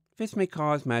 Warning. This may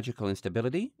cause magical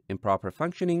instability, improper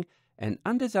functioning, and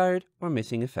undesired or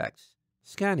missing effects.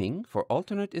 Scanning for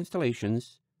alternate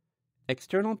installations.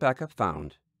 External backup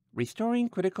found. Restoring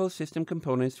critical system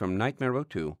components from Nightmare Row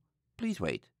 2. Please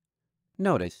wait.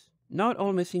 Notice, not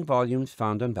all missing volumes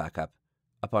found on backup.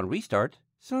 Upon restart,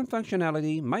 some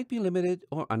functionality might be limited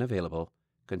or unavailable.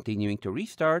 Continuing to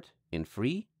restart in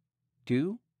 3,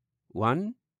 2,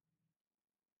 1.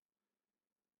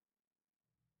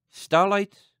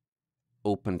 Starlight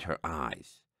opened her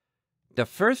eyes. The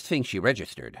first thing she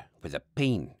registered was a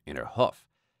pain in her hoof.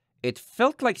 It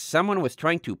felt like someone was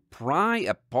trying to pry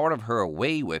a part of her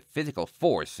away with physical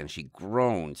force, and she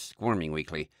groaned, squirming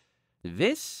weakly.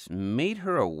 This made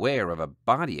her aware of a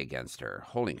body against her,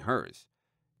 holding hers.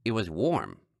 It was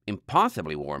warm,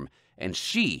 impossibly warm, and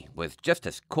she was just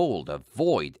as cold, a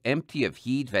void empty of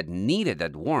heat that needed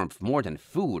that warmth more than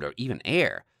food or even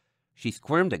air. She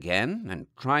squirmed again and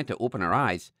tried to open her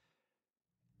eyes,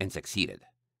 and succeeded.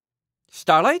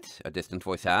 "Starlight?" a distant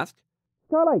voice asked.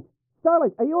 "Starlight!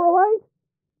 Starlight, are you all right?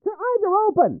 Your eyes are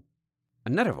open!"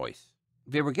 Another voice.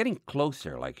 They were getting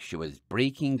closer, like she was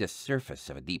breaking the surface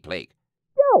of a deep lake.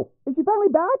 "Yo, is she finally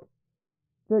back?"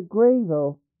 "They're gray,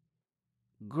 though."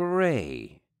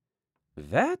 Gray.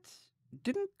 That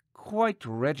didn't quite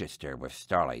register with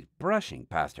Starlight brushing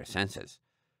past her senses.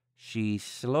 She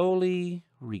slowly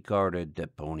regarded the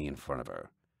pony in front of her.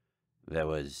 There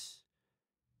was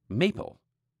Maple.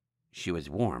 She was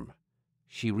warm.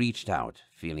 She reached out,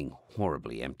 feeling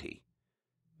horribly empty.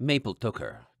 Maple took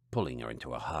her, pulling her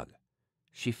into a hug.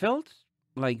 She felt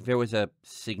like there was a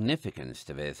significance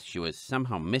to this she was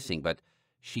somehow missing, but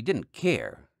she didn't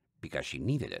care because she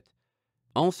needed it.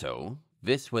 Also,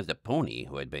 this was the pony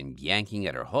who had been yanking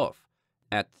at her hoof,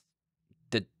 at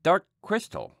the dark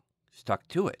crystal stuck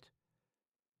to it.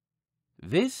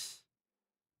 This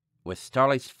was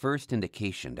Starlight's first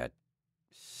indication that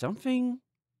something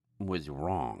was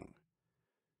wrong.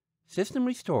 System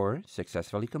restore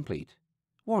successfully complete.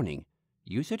 Warning: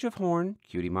 usage of horn,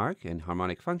 cutie mark, and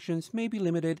harmonic functions may be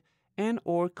limited and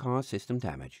or cause system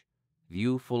damage.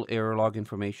 View full error log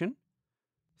information.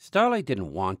 Starlight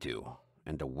didn't want to,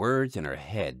 and the words in her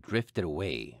head drifted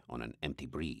away on an empty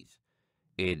breeze.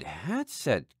 It had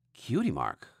said cutie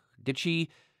mark. Did she...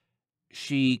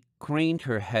 She craned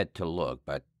her head to look,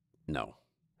 but no.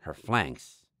 Her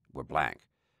flanks were blank.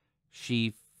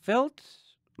 She felt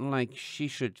like she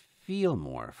should feel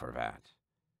more for that.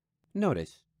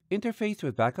 Notice: interface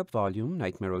with backup volume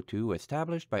Nightmare 02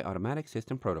 established by automatic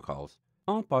system protocols.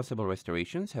 All possible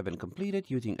restorations have been completed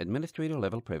using administrator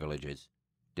level privileges.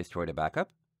 Destroy the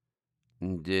backup?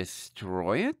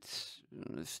 Destroy it?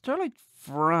 Starlight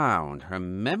frowned, her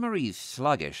memories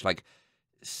sluggish, like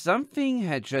something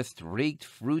had just raked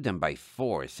through them by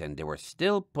force and they were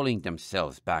still pulling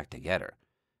themselves back together.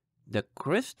 The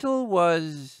crystal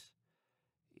was...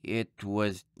 It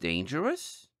was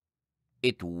dangerous?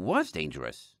 It was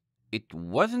dangerous. It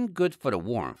wasn't good for the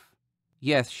warmth.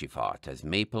 Yes, she thought, as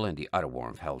Maple and the other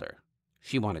warmth held her.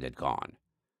 She wanted it gone.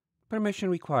 Permission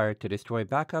required to destroy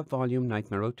backup volume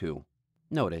Nightmare 02.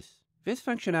 Notice: this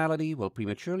functionality will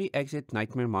prematurely exit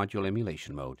Nightmare module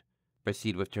emulation mode.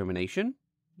 Proceed with termination?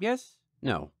 Yes?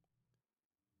 No?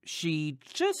 She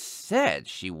just said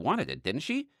she wanted it, didn't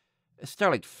she?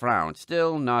 Starlight frowned,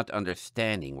 still not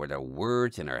understanding where the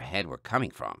words in her head were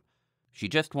coming from. She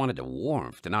just wanted the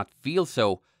warmth to not feel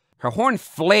so... Her horn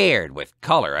flared with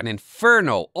color, an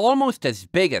inferno almost as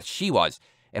big as she was,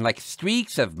 and like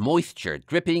streaks of moisture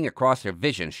dripping across her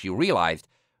vision, she realized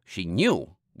she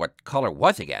knew what color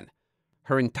was again.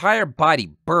 Her entire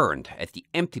body burned as the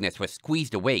emptiness was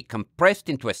squeezed away, compressed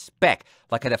into a speck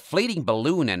like a deflating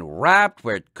balloon and wrapped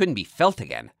where it couldn't be felt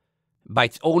again. By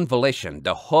its own volition,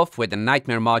 the hoof with the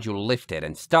Nightmare module lifted,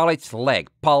 and Starlight's leg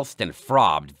pulsed and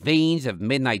throbbed, veins of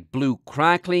midnight blue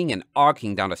crackling and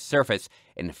arcing down the surface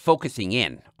and focusing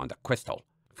in on the crystal.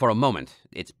 For a moment,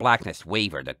 its blackness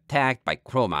wavered, attacked by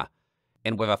chroma,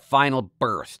 and with a final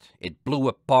burst, it blew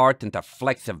apart into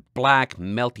flecks of black,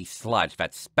 melty sludge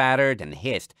that spattered and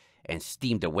hissed and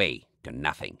steamed away to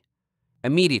nothing.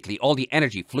 Immediately, all the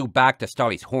energy flew back to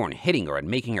Starlight's horn, hitting her and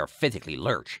making her physically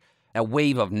lurch. A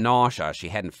wave of nausea she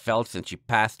hadn't felt since she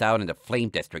passed out in the Flame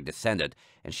District descended,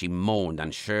 and she moaned,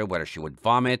 unsure whether she would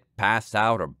vomit, pass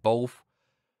out, or both.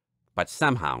 But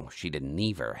somehow she did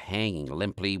neither, hanging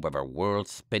limply with her world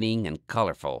spinning and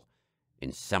colorful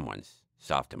in someone's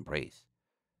soft embrace.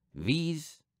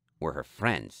 These were her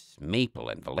friends, Maple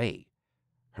and Valet.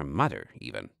 Her mother,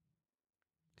 even.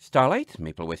 "Starlight,"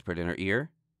 Maple whispered in her ear.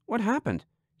 "What happened?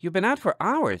 You've been out for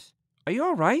hours. Are you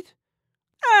all right?"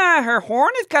 Her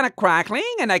horn is kind of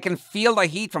crackling, and I can feel the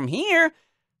heat from here.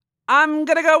 I'm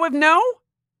gonna go with no."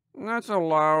 "Not so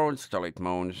loud," Starlight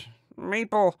moaned.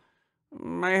 "Maple,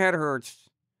 my head hurts."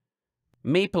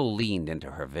 Maple leaned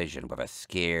into her vision with a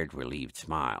scared, relieved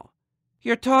smile.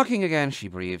 "You're talking again," she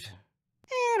breathed.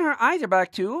 And her eyes are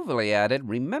back too, Valet added,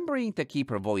 remembering to keep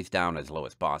her voice down as low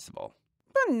as possible.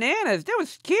 "Bananas, that was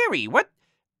scary. What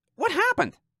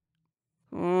happened?"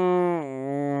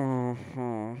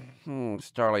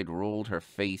 Starlight rolled her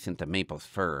face into Maple's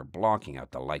fur, blocking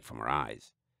out the light from her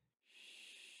eyes.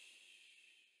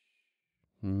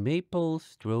 Maple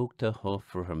stroked a hoof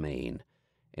through her mane,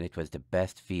 and it was the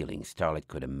best feeling Starlight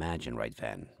could imagine right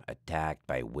then, attacked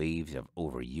by waves of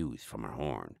overuse from her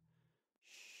horn.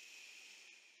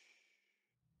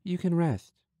 You can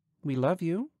rest. We love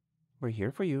you. We're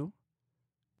here for you.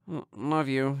 Love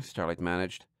you, Starlight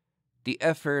managed. The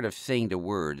effort of saying the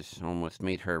words almost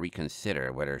made her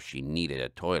reconsider whether she needed a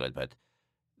toilet, but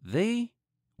they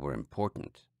were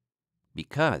important.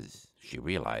 Because, she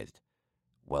realized,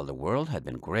 while the world had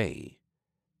been gray,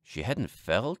 she hadn't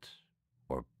felt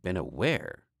or been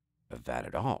aware of that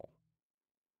at all.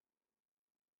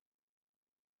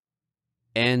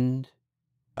 End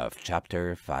of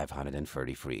chapter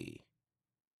 533.